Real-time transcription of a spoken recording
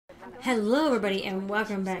Hello everybody and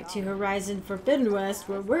welcome back to Horizon Forbidden West,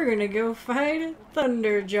 where we're gonna go fight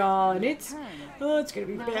Thunderjaw, and it's gonna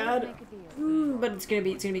be bad. But it's gonna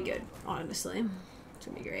be good, honestly. It's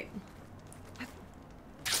gonna be great.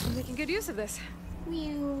 I'm making good use of this.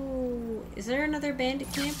 Meow. Is there another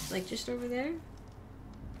bandit camp, like just over there?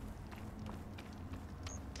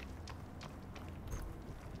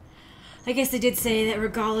 I guess they did say that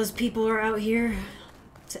Regala's people are out here.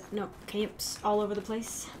 No, camps all over the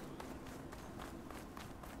place.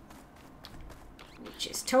 Which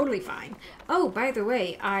is totally fine. Oh, by the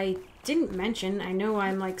way, I didn't mention, I know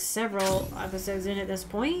I'm like several episodes in at this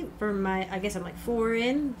point from my, I guess I'm like 4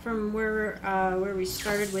 in from where we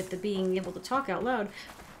started with the being able to talk out loud.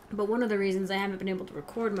 But one of the reasons I haven't been able to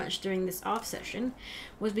record much during this off session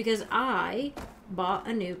was because I bought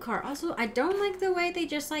a new car. Also, I don't like the way they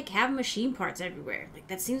just like have machine parts everywhere. Like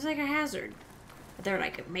that seems like a hazard. But they're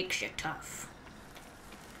like, it makes you tough.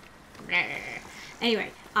 Anyway,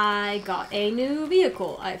 I got a new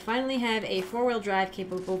vehicle. I finally have a 4-wheel drive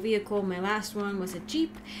capable vehicle. My last one was a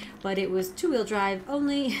Jeep, but it was 2-wheel drive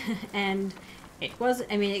only, and it was,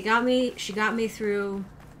 I mean, she got me through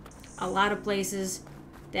a lot of places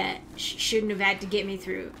that she shouldn't have had to get me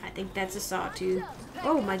through. I think that's a sawtooth.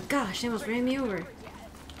 Oh my gosh, they almost ran me over.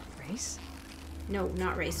 Race? No,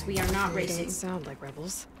 not race. We are not They racing. don't sound like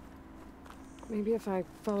rebels. Maybe if I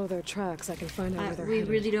follow their tracks, I can find out where they're We headed.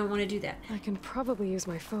 really don't want to do that. I can probably use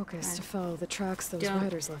my focus to follow the tracks those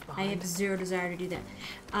riders left I behind. have zero desire to do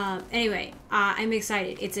that. Anyway, I'm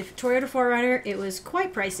excited. It's a Toyota 4Runner. It was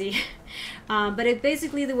quite pricey. But it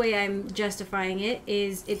basically, the way I'm justifying it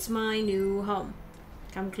is it's my new home.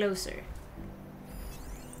 Come closer.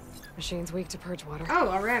 Machine's weak to purge water. Oh,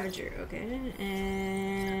 a Ravager. Okay.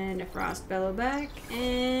 And a Frost Bellowback.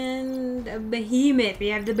 And a Behemoth. We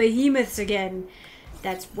have the Behemoths again.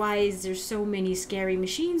 That's why there's so many scary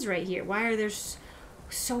machines right here. Why are there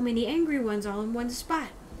so many angry ones all in one spot?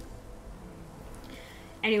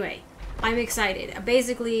 Anyway, I'm excited.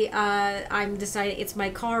 Basically, I'm deciding it's my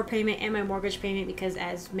car payment and my mortgage payment because,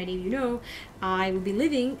 as many of you know, I will be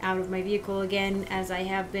living out of my vehicle again, as I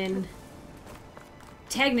have been.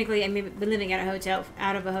 Technically, I've been living out of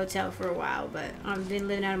a hotel for a while, but I've been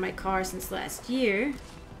living out of my car since last year.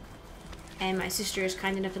 And my sister is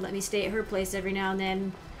kind enough to let me stay at her place every now and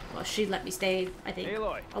then. Well, she'd let me stay, I think,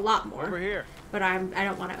 a lot more. Over here. But I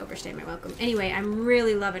don't want to overstay my welcome. Anyway, I'm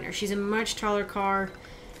really loving her. She's a much taller car,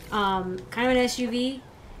 kind of an SUV,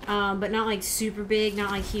 but not like super big,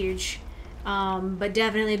 not like huge, but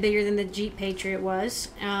definitely bigger than the Jeep Patriot was,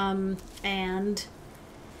 and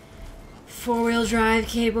 4-wheel drive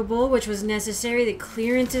capable, which was necessary. The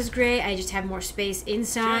clearance is great. I just have more space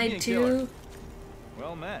inside too.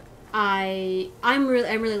 Well met. I'm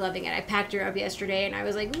really loving it. I packed her up yesterday, and I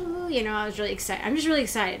was like, ooh, you know, I was really excited. I'm just really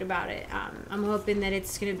excited about it. I'm hoping that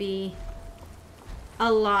it's gonna be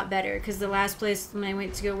a lot better, because the last place when I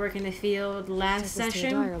went to go work in the field last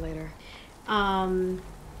session, Later.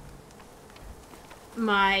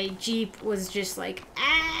 my Jeep was just like,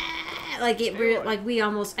 like it, like we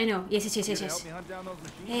almost, I know, yes. Help me hunt down those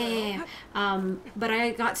machines. Yeah. But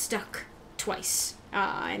I got stuck twice,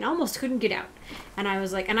 and almost couldn't get out. And I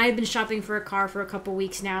was like, and I had been shopping for a car for a couple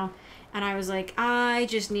weeks now, and I was like, I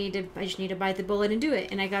just need to bite the bullet and do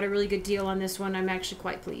it. And I got a really good deal on this one. I'm actually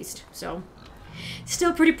quite pleased. So,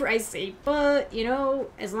 still pretty pricey, but you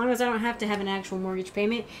know, as long as I don't have to have an actual mortgage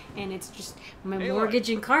payment, and it's just my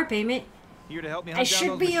mortgage and car payment, Here to help me I hunt down should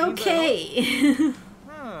those be machines, okay.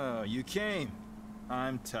 Oh, you came.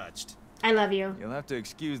 I'm touched. I love you. You'll have to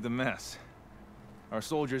excuse the mess. Our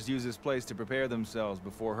soldiers use this place to prepare themselves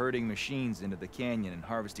before herding machines into the canyon and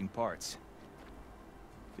harvesting parts.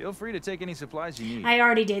 Feel free to take any supplies you need. I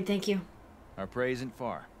already did, thank you. Our prey isn't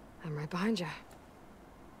far. I'm right behind you.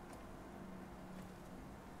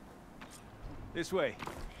 This way.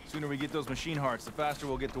 Sooner we get those machine hearts, the faster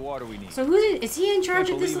we'll get the water we need. So is he in charge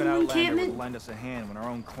Can't of this believe an little outlander encampment? would lend us a hand when our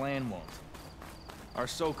own clan won't. Our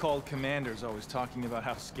so-called commander's always talking about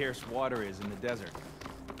how scarce water is in the desert.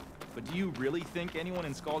 But do you really think anyone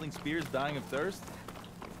in Scalding Spear's dying of thirst?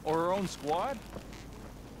 Or our own squad?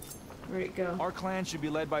 Where'd it go? Our clan should be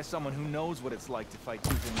led by someone who knows what it's like to fight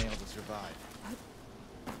tooth and nail to survive.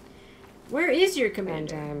 Where is your And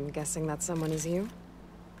commander? I'm guessing that someone is you?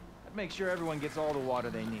 I'd make sure everyone gets all the water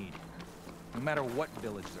they need, no matter what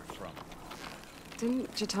village they're from.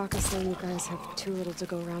 Didn't Jataka say you guys have too little to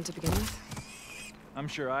go around to begin with? I'm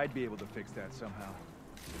sure I'd be able to fix that somehow.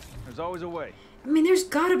 There's always a way. I mean, there's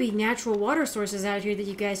gotta be natural water sources out here that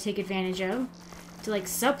you guys take advantage of to, like,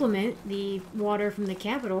 supplement the water from the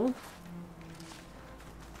capital.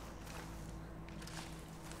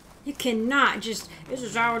 You cannot just, this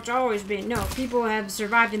is how it's always been. No, people have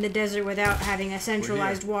survived in the desert without having a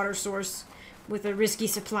centralized water source with a risky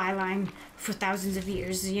supply line for thousands of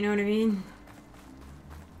years. You know what I mean?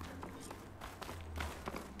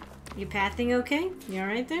 You pathing okay? You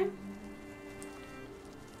alright there?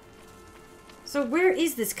 So where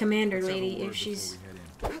is this commander lady if she's...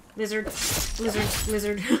 Lizard. I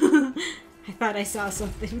thought I saw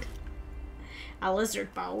something. A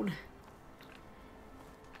lizard bone.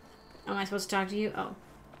 Am I supposed to talk to you? Oh.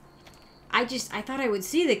 I thought I would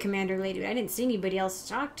see the commander lady, but I didn't see anybody else to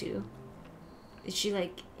talk to. Is she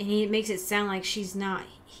like... And it makes it sound like she's not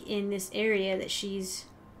in this area, that she's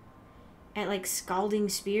at like Scalding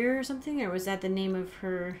Spear or something? Or was that the name of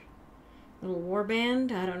her little war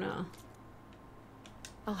band? I don't know.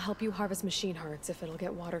 I'll help you harvest machine hearts if it'll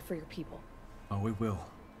get water for your people. Oh, it will.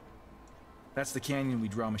 That's the canyon we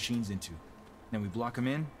draw machines into. Then we block them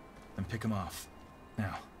in and pick them off.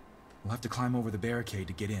 Now, we'll have to climb over the barricade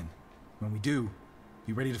to get in. When we do,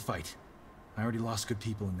 be ready to fight. I already lost good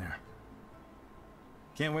people in there.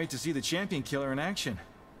 Can't wait to see the champion killer in action.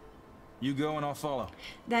 You go and I'll follow.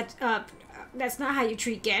 That's not how you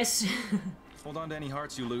treat guests. Hold on to any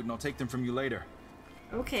hearts you loot and I'll take them from you later.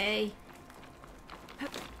 Okay.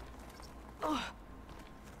 Oh.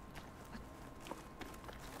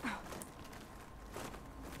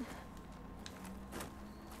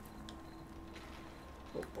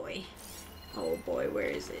 Oh boy. Oh boy, where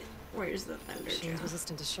is it? Where's the thunder Machine's drone?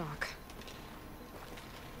 resistant to shock.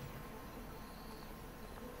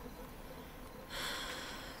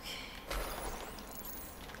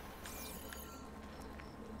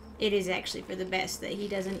 It is actually for the best that he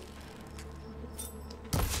doesn't...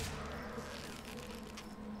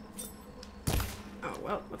 Oh,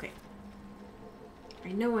 well, okay.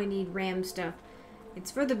 I know I need ram stuff.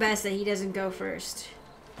 It's for the best that he doesn't go first.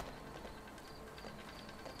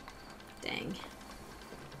 Dang.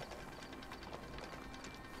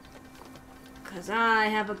 Because I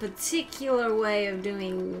have a particular way of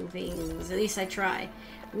doing things. At least I try.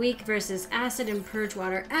 Weak versus acid and purge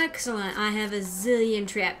water. Excellent. I have a zillion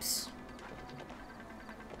traps.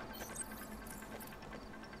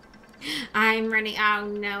 I'm running. Oh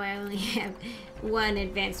no, I only have one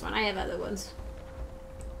advanced one. I have other ones.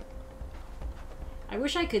 I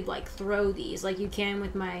wish I could like throw these like you can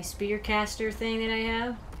with my spear caster thing that I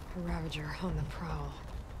have. A Ravager on the prowl.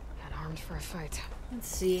 And armed for a fight. Let's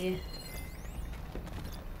see.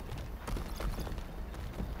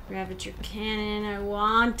 Ravager cannon, I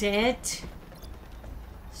want it.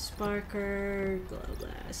 Sparker, glow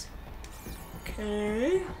glass.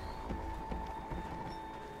 Okay.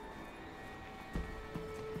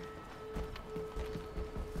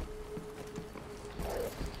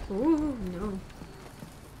 Ooh, no.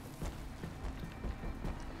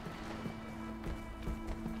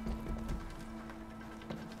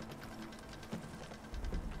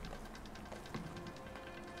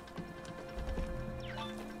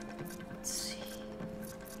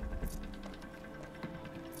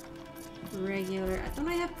 Regular. I thought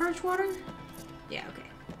I have purge water? Yeah, okay.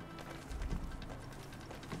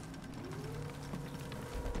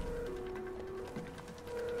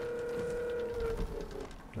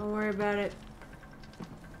 Don't worry about it.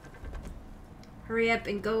 Hurry up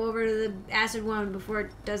and go over to the acid one before it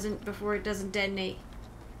doesn't detonate.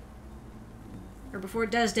 Or before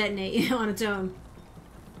it does detonate on its own.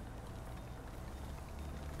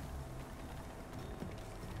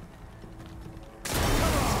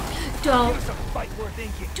 Don't.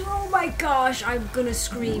 Oh my gosh, I'm gonna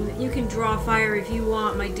scream. You can draw fire if you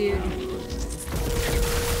want, my dude.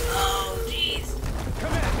 Oh, jeez.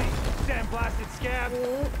 Come at me, sandblasted scab.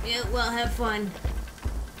 Oh, yeah, well, have fun.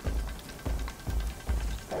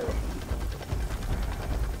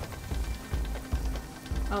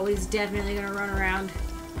 Oh, he's definitely gonna run around.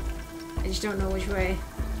 I just don't know which way.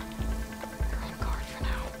 You're on guard for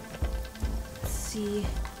now. Let's see.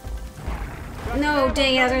 No,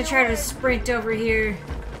 dang it, I was gonna try to sprint over here.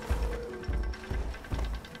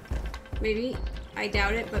 Maybe. I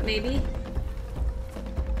doubt it, but maybe.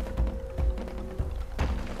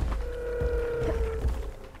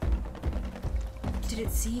 Did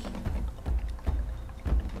it see?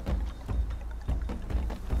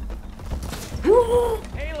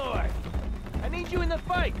 Aloy! I need you in the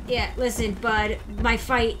fight! Yeah, listen, bud. My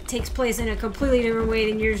fight takes place in a completely different way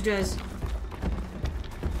than yours does.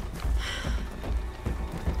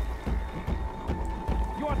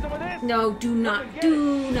 You want some of this? No, do not.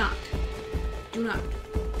 Do not. Do not.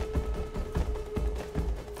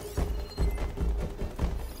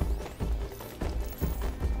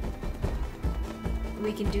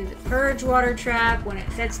 We can do the purge water trap when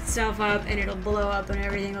it sets itself up, and it'll blow up and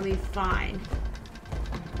everything will be fine.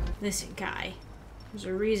 Listen, Kai. There's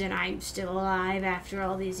a reason I'm still alive after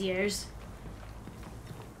all these years.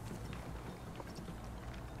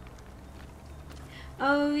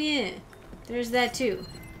 Oh, yeah. There's that, too.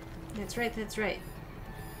 That's right, that's right.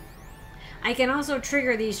 I can also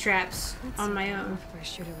trigger these traps on my own. If I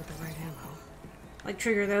shoot it with the right ammo. Like,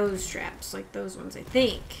 trigger those traps. Like those ones, I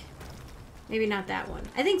think. Maybe not that one.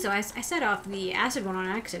 I think so. I set off the acid one on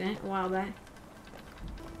accident a while back.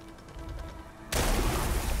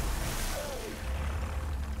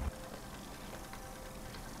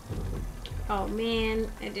 Oh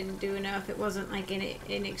man, I didn't do enough. It wasn't like an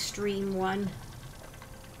extreme one.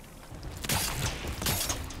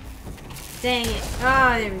 Dang it.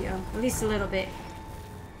 Ah, there we go. At least a little bit.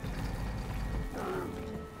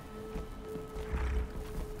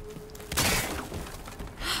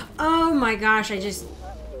 Oh my gosh, I just...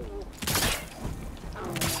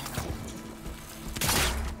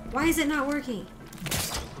 Why is it not working?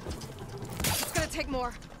 It's gonna take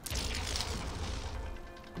more.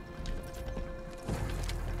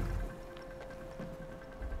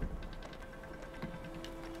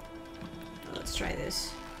 Let's try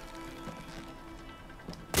this.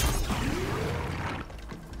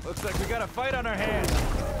 Looks like we got a fight on our hands.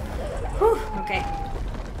 Whew, okay.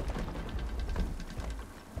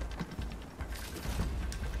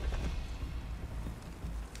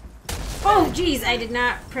 Oh, geez, I did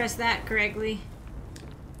not press that correctly.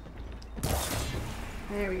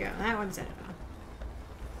 There we go. That one set it off.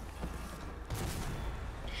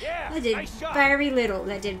 Yeah, That did nice shot. very little.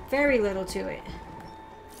 That did very little to it.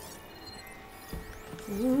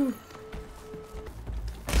 Ooh.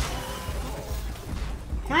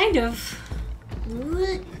 Kind of.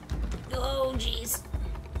 What? Oh, jeez.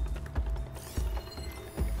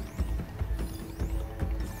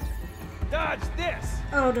 Dodge this.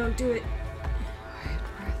 Oh, don't do it.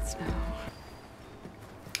 Breaths now.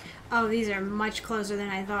 Oh, these are much closer than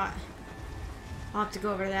I thought. I'll have to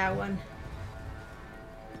go over to that one.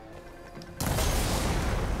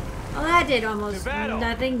 Oh, that did almost Battle.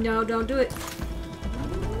 nothing. No, don't do it.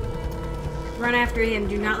 Run after him.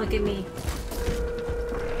 Do not look at me.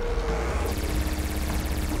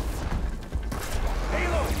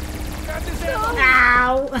 Halo, grab this ammo.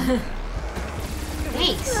 Ow!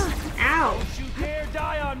 Thanks. Ow. Don't you dare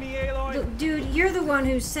die on me, Aloy. Dude, you're the one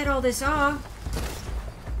who set all this off.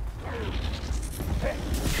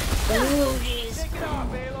 Oh, jeez. Take it off,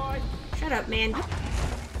 Aloy. Shut up, man.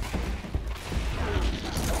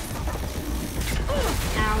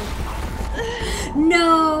 Ow.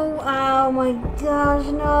 No! Oh my gosh,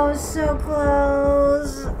 no, so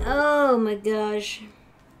close. Oh my gosh.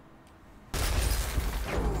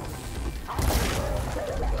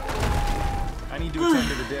 I need to attend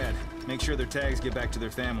to the dead. Make sure their tags get back to their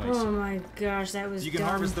families. Oh my gosh, that was You can dumb.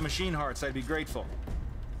 harvest the machine hearts, I'd be grateful.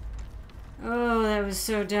 Oh, that was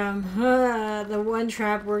so dumb. The one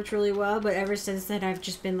trap worked really well, but ever since then I've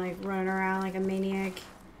just been like running around like a maniac.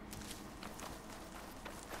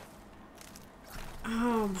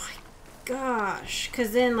 Oh my gosh.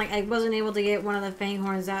 Because then like I wasn't able to get one of the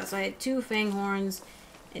Fanghorns out, so I had 2 Fanghorns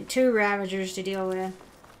and 2 Ravagers to deal with.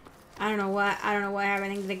 I don't know what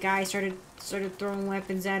happened. I think the guy started throwing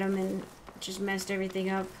weapons at him and just messed everything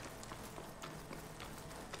up.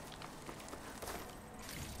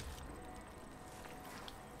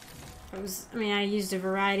 I used a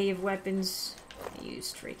variety of weapons. I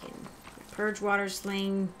used freaking Purge Water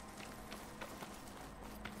Sling.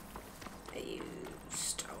 I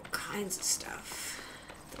used all kinds of stuff.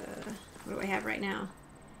 What do I have right now?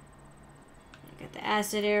 I got the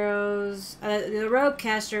acid arrows. The rope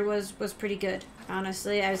caster was pretty good,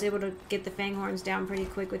 honestly. I was able to get the Fanghorns down pretty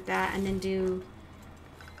quick with that and then do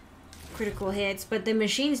critical hits, but the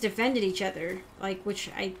machines defended each other, like,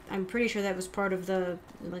 which I'm pretty sure that was part of the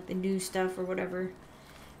like the new stuff or whatever.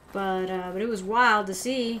 But it was wild to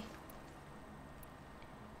see.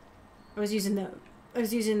 I was using the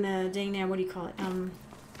dang now, what do you call it?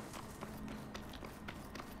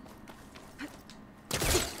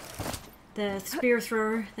 The spear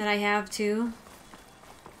thrower that I have too,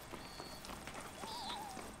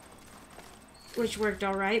 which worked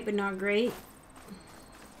all right, but not great.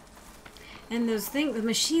 And those things, the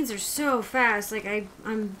machines are so fast. Like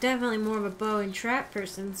I'm definitely more of a bow and trap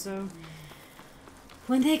person, so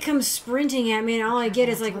when they come sprinting at me and all I get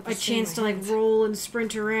is like a chance to like roll and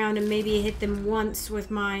sprint around and maybe hit them once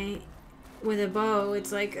with a bow,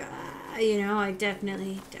 it's like you know, I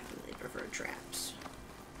definitely prefer traps.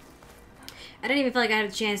 I didn't even feel like I had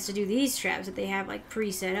a chance to do these traps that they have like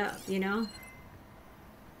pre-set up, you know?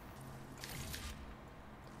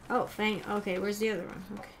 Oh, Fang. Okay, where's the other one?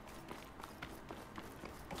 Okay.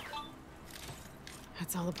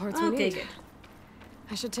 That's all the parts we Okay, need. good.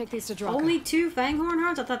 I should take these to Draka. Only 2 Fanghorn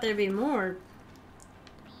hearts? I thought there'd be more.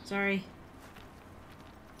 Sorry.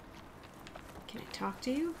 Can I talk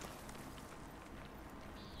to you?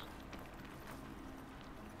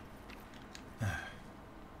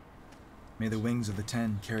 May the wings of the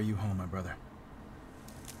Ten carry you home, my brother.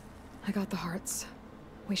 I got the hearts.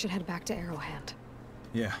 We should head back to Arrowhand.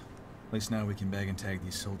 Yeah. At least now we can bag and tag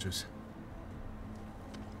these soldiers.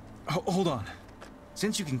 Hold on.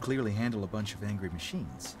 Since you can clearly handle a bunch of angry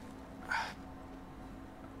machines,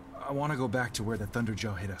 I want to go back to where the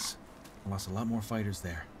Thunderjaw hit us. I lost a lot more fighters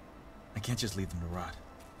there. I can't just leave them to rot.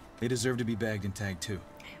 They deserve to be bagged and tagged too.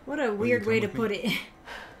 What a weird way to put it.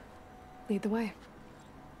 Lead the way.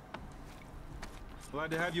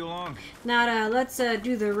 Glad to have you along. Not, let's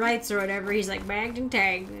do the rights or whatever. He's like, bagged and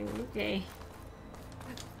tagged. Okay.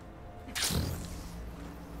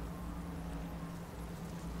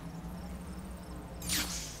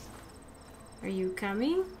 Are you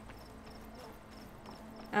coming?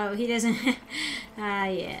 Oh, he doesn't. Ah,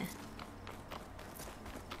 yeah.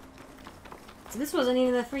 So this wasn't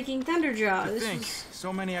even the freaking Thunderjaw. To This think, was...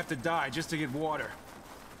 so many have to die just to get water.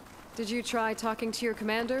 Did you try talking to your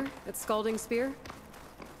commander at Scalding Spear?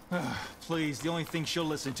 Please, the only thing she'll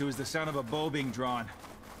listen to is the sound of a bow being drawn.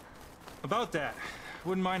 About that,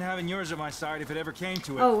 wouldn't mind having yours at my side if it ever came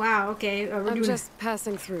to it. Oh, wow, okay. We're I'm doing just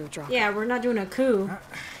passing through, Draka. Yeah, we're not doing a coup.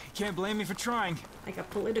 You can't blame me for trying. Like a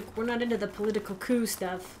political... We're not into the political coup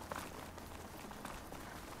stuff.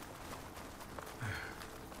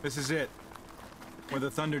 This is it. Where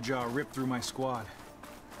the Thunderjaw ripped through my squad.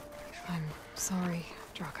 I'm sorry,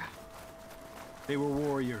 Draka. They were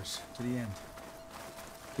warriors to the end.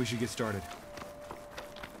 We should get started.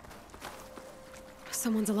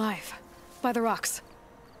 Someone's alive. By the rocks.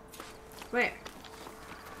 Where?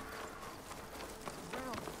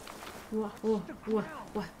 What?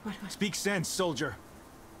 Speak sense, soldier.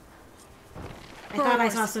 I thought I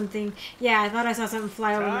saw something. Yeah, I thought I saw something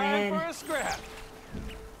fly over my Time for head. a scrap.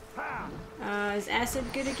 Is acid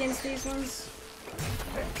good against these ones?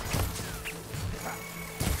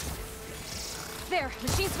 There,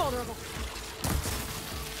 machine's vulnerable.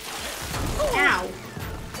 Ow!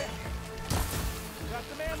 Got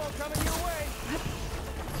some ammo coming your way.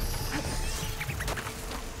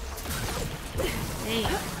 Dang.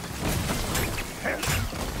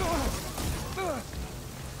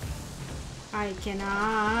 I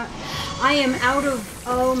cannot. I am out of.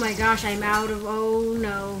 Oh my gosh, I'm out of. Oh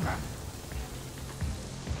no.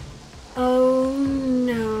 Oh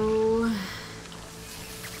no.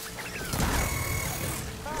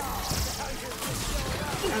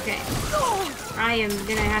 Okay. I am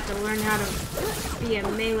gonna have to learn how to be a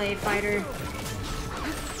melee fighter.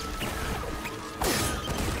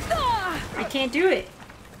 I can't do it.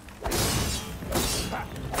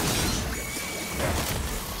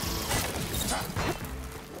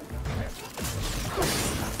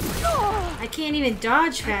 I can't even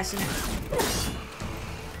dodge fast enough.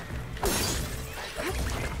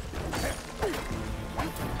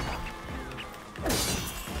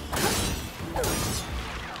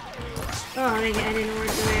 Oh, I didn't work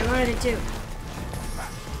the way I wanted it to.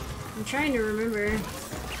 I'm trying to remember.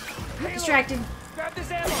 Distracted. Grab this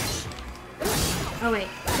ammo. Oh wait,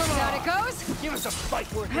 Down it goes. Give us a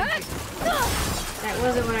fight worth that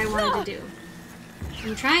wasn't what I wanted to do.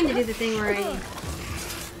 I'm trying to do the thing where I...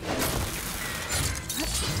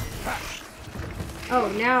 Oh,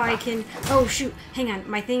 now I can... Oh shoot, hang on.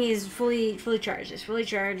 My thing is fully charged. It's fully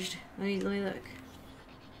charged. Let me look.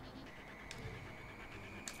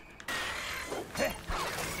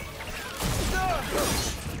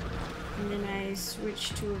 And then I switch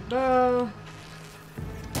to a bow.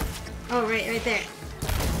 Oh, right there.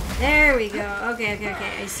 There we go. Okay,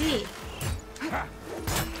 I see.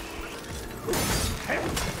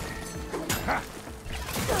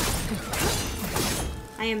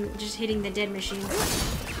 I am just hitting the dead machine.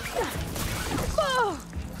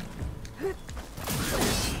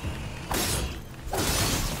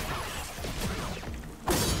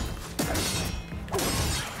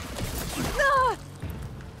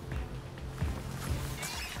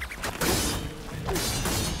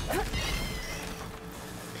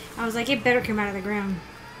 I was like, it better come out of the ground.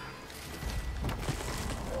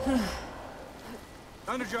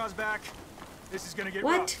 Thunderjaw's back. This is gonna get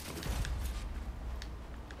What? rough.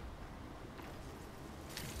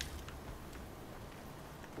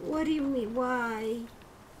 What do you mean? Why?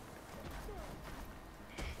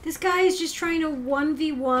 This guy is just trying to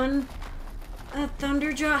 1v1 a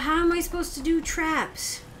Thunderjaw. How am I supposed to do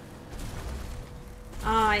traps?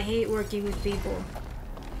 Ah, I hate working with people.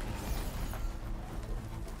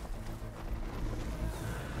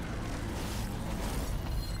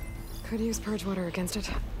 Could use purge water against it.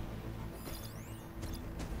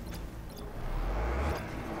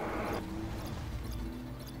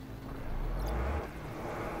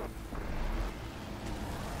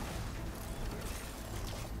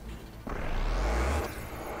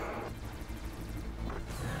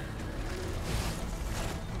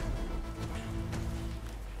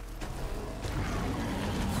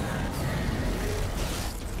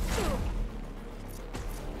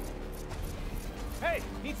 Hey,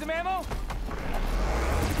 need some ammo?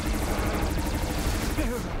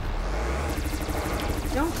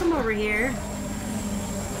 Don't come over here.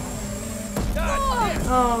 Dodge!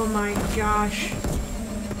 Oh my gosh.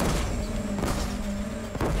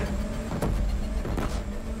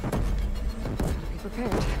 Be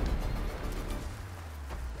prepared.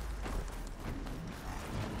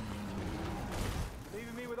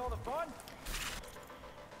 Leaving me with all the fun?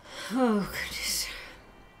 Oh goodness.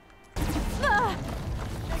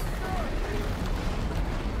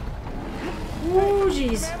 Oh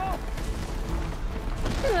jeez. Ammo?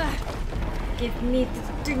 Give me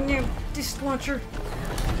the disc launcher.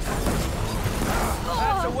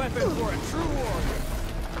 That's a weapon for a true warrior.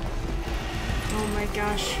 Oh my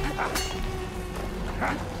gosh.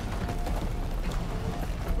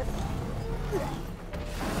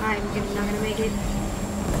 I'm not gonna make it.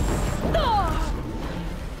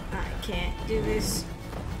 I can't do this.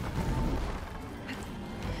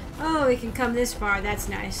 Oh, we can come this far. That's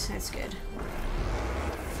nice. That's good.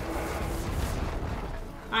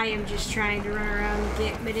 I am just trying to run around and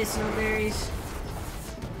get medicinal berries.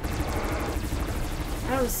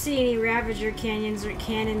 I don't see any Ravager canyons or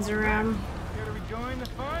cannons around. Here to rejoin the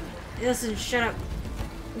fun? Listen, shut up.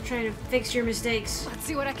 I'm trying to fix your mistakes. Let's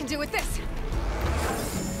see what I can do with this.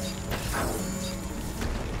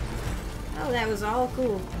 Oh, that was all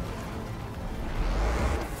cool.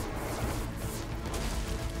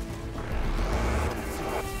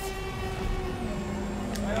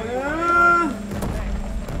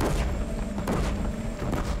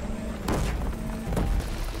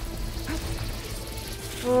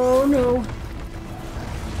 Oh no.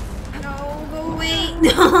 No, go away.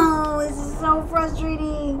 No, this is so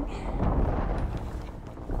frustrating.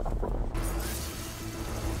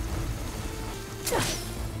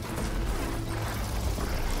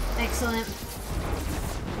 Excellent.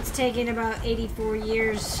 It's taken about 84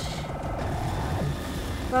 years.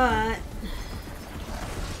 But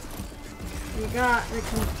we got the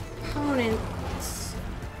components.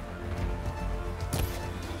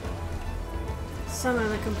 Some of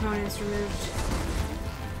the components removed.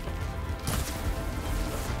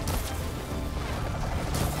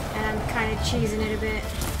 And I'm kind of cheesing it a bit.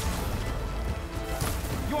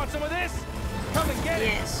 You want some of this? Come and get it!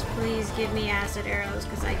 Yes, please give me acid arrows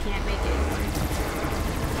because I can't make it anymore.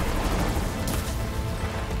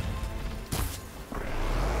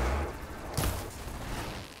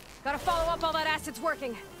 Gotta follow up all that acid's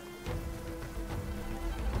working.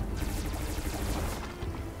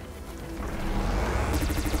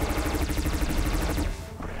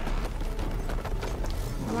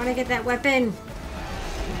 I want to get that weapon.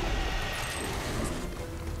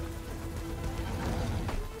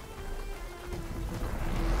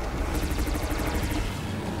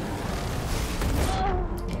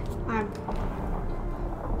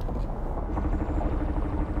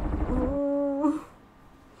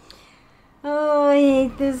 Oh, I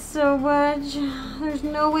hate this so much. There's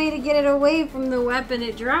no way to get it away from the weapon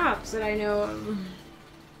it drops that I know of.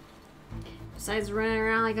 Besides running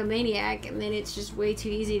around like a maniac, and then it's just way too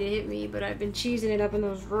easy to hit me, but I've been cheesing it up in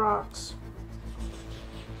those rocks.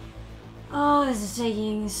 Oh, this is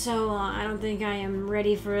taking so long. I don't think I am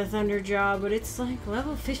ready for a thunder job, but it's like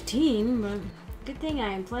level 15, but good thing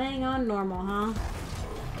I am playing on normal, huh?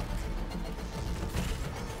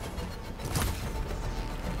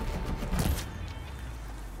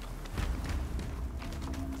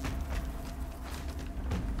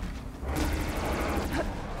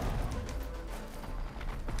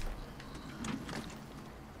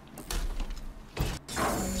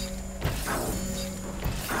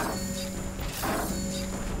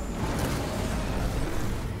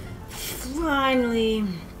 Finally.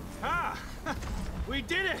 Ah! We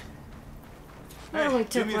did it! That only do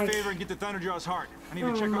took me a like... favor and get the Thunderjaw's heart. I need to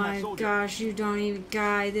Oh check on that my soldier. gosh, you don't even...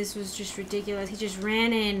 Guy, this was just ridiculous. He just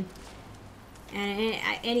ran in. And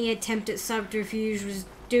any attempt at subterfuge was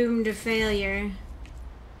doomed to failure.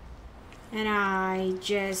 And I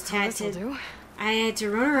just had This'll to... do. I had to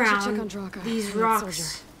run Should check around on Draka these and that rocks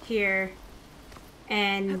soldier. here.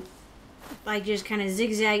 And like just kind of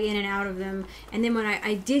zigzag in and out of them. And then when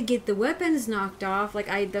I did get the weapons knocked off,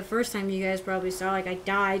 like the first time you guys probably saw, like I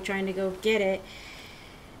died trying to go get it.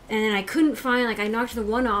 And then I couldn't find, like I knocked the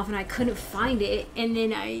one off and I couldn't find it. And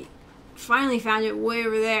then I finally found it way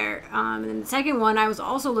over there. And then the second one I was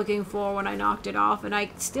also looking for when I knocked it off, and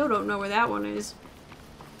I still don't know where that one is.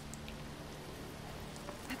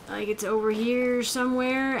 Like it's over here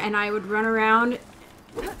somewhere, and I would run around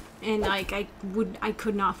and like I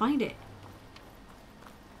could not find it.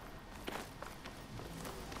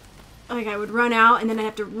 Like I would run out and then I'd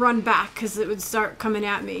have to run back because it would start coming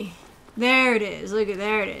at me. There it is. Look at,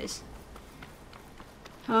 there it is.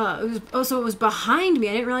 It was behind me.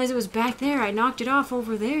 I didn't realize it was back there. I knocked it off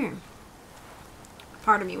over there.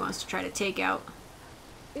 Part of me wants to try to take out.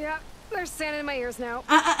 Yeah, they're sand in my ears now.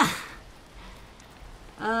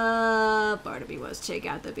 Part of me wants to take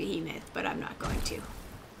out the behemoth, but I'm not going to.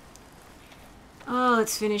 Oh,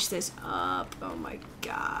 let's finish this up. Oh my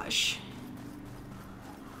gosh.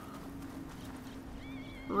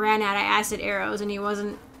 Ran out of acid arrows and he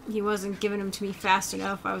wasn't giving them to me fast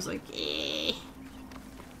enough. I was like, eh.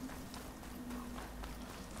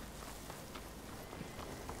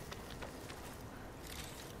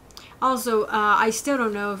 Also, I still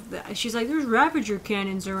don't know if she's like, there's Ravager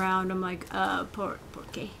cannons around. I'm like, por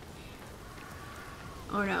qué?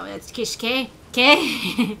 Oh no, that's Kishke?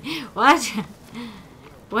 K? What?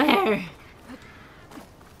 Where?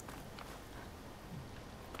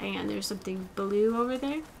 Hang on, there's something blue over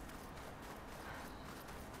there.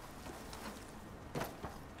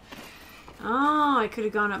 Oh, I could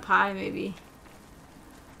have gone up high, maybe.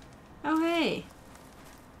 Oh, hey.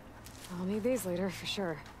 I'll need these later, for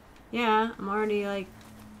sure. Yeah, I'm already, like,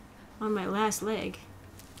 on my last leg.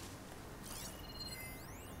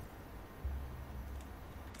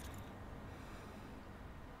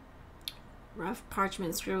 Rough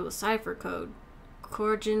parchment scribble the cipher code.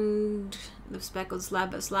 Corgined the speckled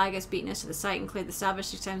slab of slag has beaten us to the site and cleared the salvage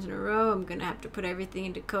 6 times in a row. I'm gonna have to put everything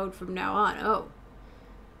into code from now on. Oh.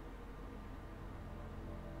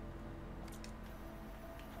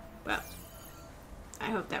 Well,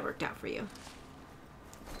 I hope that worked out for you.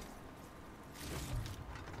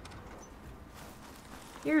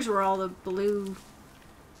 Here's where all the blue...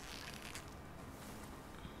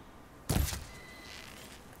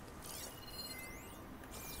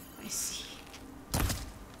 I see.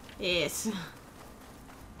 Yes.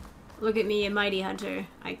 Look at me, a mighty hunter.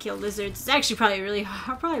 I kill lizards. It's actually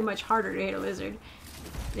probably much harder to hit a lizard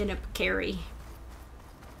than a carry.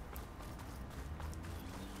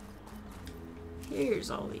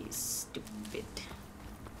 Here's all these stupid...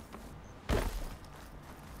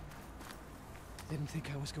 Didn't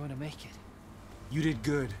think I was going to make it. You did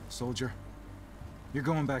good, soldier. You're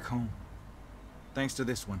going back home. Thanks to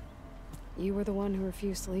this one. You were the one who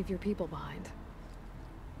refused to leave your people behind.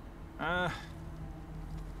 I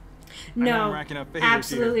know No, I'm racking up favors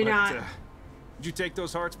absolutely here, not. but, did you take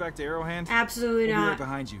those hearts back to Arrowhand? Absolutely We'll be right not.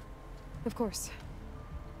 behind you. Of course.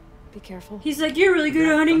 Be careful. He's like, you're really good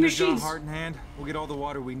at hunting Thunderjaw machines. heart in hand, we'll get all the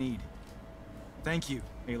water we need. Thank you,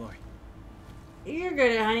 Aloy. You're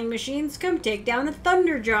good at hunting machines. Come take down a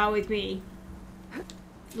Thunderjaw with me.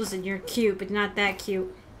 Listen, you're cute, but not that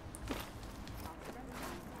cute.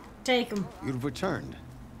 Take him. You've returned.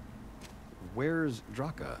 Where's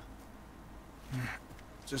Draka?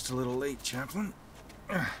 Just a little late, Chaplain.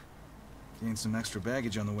 Gained some extra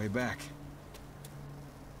baggage on the way back.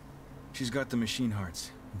 She's got the machine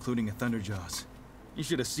hearts, including a Thunderjaws. You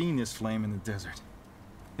should have seen this flame in the desert.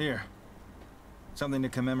 Here. Something to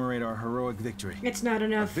commemorate our heroic victory. It's not A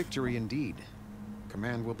enough. victory indeed.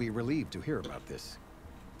 Command will be relieved to hear about this.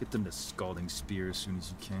 Get them to Scalding Spear as soon as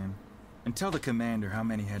you can. And tell the commander how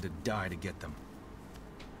many had to die to get them.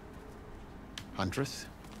 Huntress,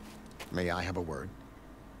 may I have a word?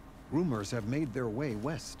 Rumors have made their way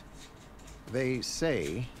west. They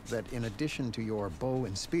say that in addition to your bow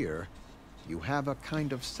and spear, you have a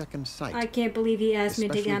kind of second sight. I can't believe he asked me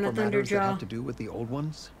to take down a especially for matters that have Thunderjaw. to do with the old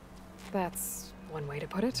ones. That's one way to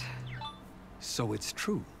put it. So it's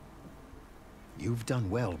true. You've done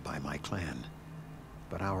well by my clan.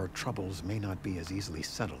 But our troubles may not be as easily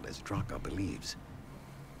settled as Draka believes.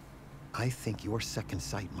 I think your second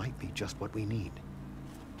sight might be just what we need.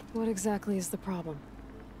 What exactly is the problem?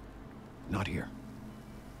 Not here.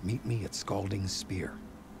 Meet me at Scalding Spear.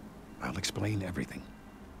 I'll explain everything.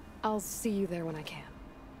 I'll see you there when I can.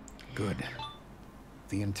 Good.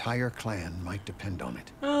 The entire clan might depend on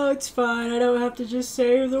it. Oh, it's fine. I don't have to just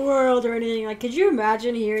save the world or anything. Like, could you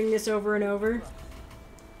imagine hearing this over and over?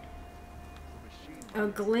 A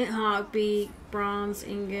glint hawk beak, bronze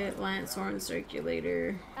ingot, lance horn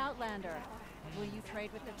circulator. Outlander, Will you trade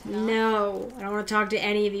with the Tenai? No, I don't want to talk to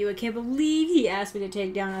any of you. I can't believe he asked me to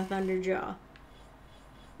take down a Thunderjaw.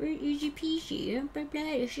 We're easy peasy, blah blah.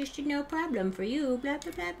 It's just no problem for you, blah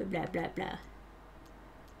blah blah blah blah blah blah.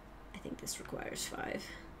 I think this requires 5.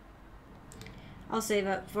 I'll save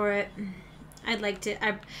up for it. I'd like to.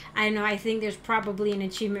 I don't know. I think there's probably an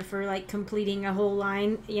achievement for like completing a whole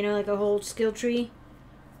line. You know, like a whole skill tree.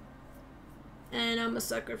 And I'm a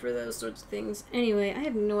sucker for those sorts of things. Anyway, I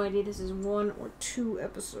have no idea this is 1 or 2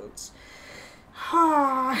 episodes.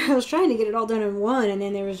 I was trying to get it all done in 1, and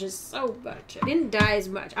then there was just so much. I didn't die as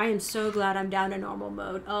much. I am so glad I'm down to normal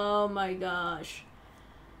mode. Oh my gosh.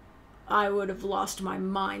 I would have lost my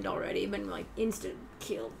mind already. Been like instant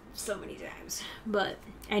killed so many times. But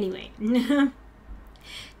anyway.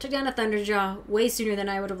 Took down a Thunderjaw way sooner than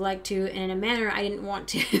I would have liked to, and in a manner I didn't want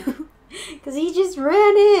to. Because he just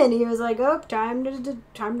ran in. He was like, oh, time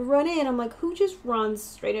to run in. I'm like, who just runs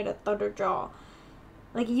straight at a Thunderjaw?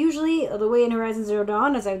 Like, usually, the way in Horizon Zero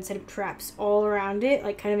Dawn is I would set up traps all around it,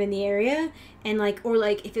 like, kind of in the area. And, like, or,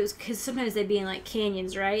 like, if it was, because sometimes they'd be in, like,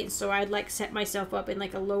 canyons, right? So I'd, like, set myself up in,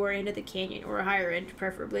 like, a lower end of the canyon, or a higher end,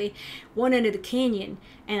 preferably. One end of the canyon,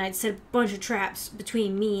 and I'd set a bunch of traps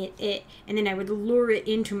between me and it, and then I would lure it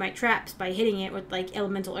into my traps by hitting it with, like,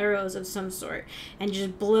 elemental arrows of some sort, and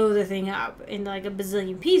just blow the thing up into, like, a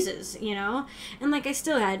bazillion pieces, you know? And, like, I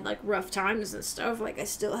still had, like, rough times and stuff. Like, I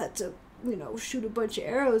still had to, you know, shoot a bunch of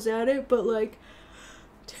arrows at it, but, like,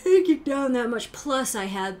 taking down that much, plus I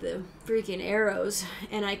had the freaking arrows,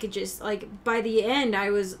 and I could just, like, by the end,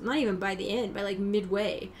 I was, not even by the end, by, like,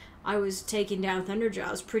 midway, I was taking down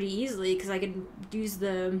Thunderjaws pretty easily, because I could use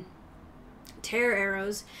the terror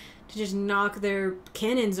arrows to just knock their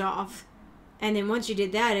cannons off. And then once you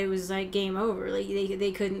did that, it was, like, game over. Like,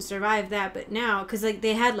 they couldn't survive that. But now, because, like,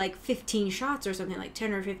 they had, like, 15 shots or something, like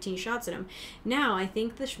 10 or 15 shots in them. Now, I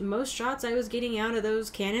think the most shots I was getting out of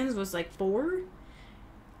those cannons was, like, 4?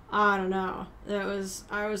 I don't know.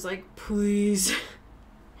 I was like, please.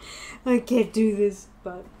 I can't do this.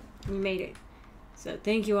 But we made it. So,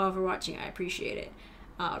 thank you all for watching. I appreciate it.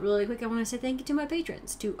 Really quick, I want to say thank you to my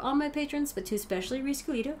patrons. To all my patrons, but to especially Reese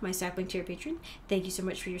Calito, my sapling tier patron. Thank you so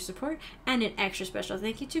much for your support. And an extra special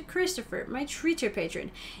thank you to Christopher, my tree tier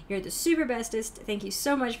patron. You're the super bestest. Thank you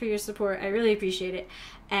so much for your support. I really appreciate it.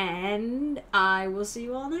 And I will see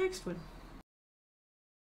you all in the next one.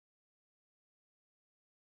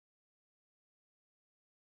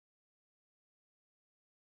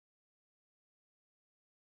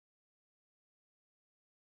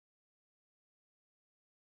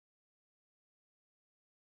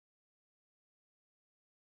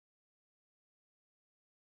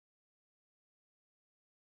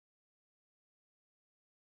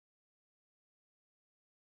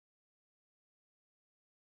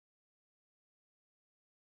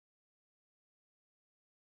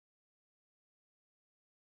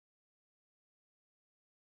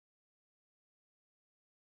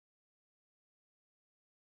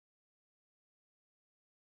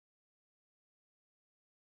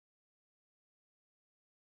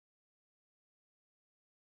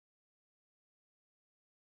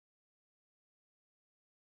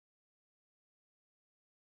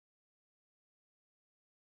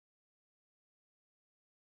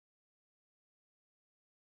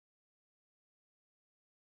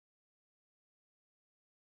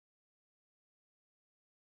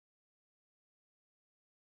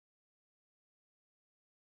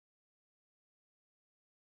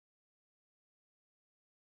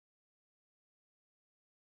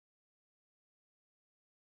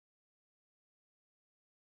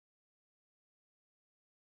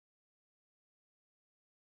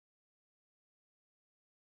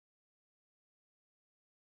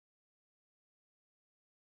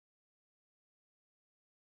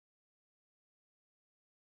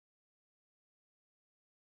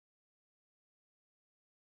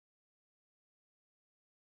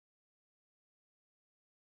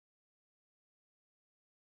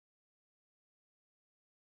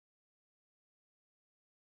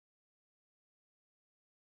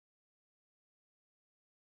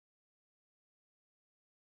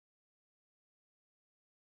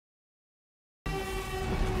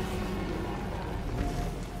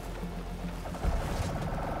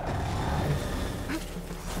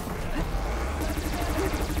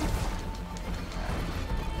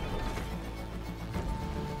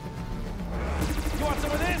 You want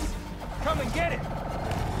some of this? Come and get it!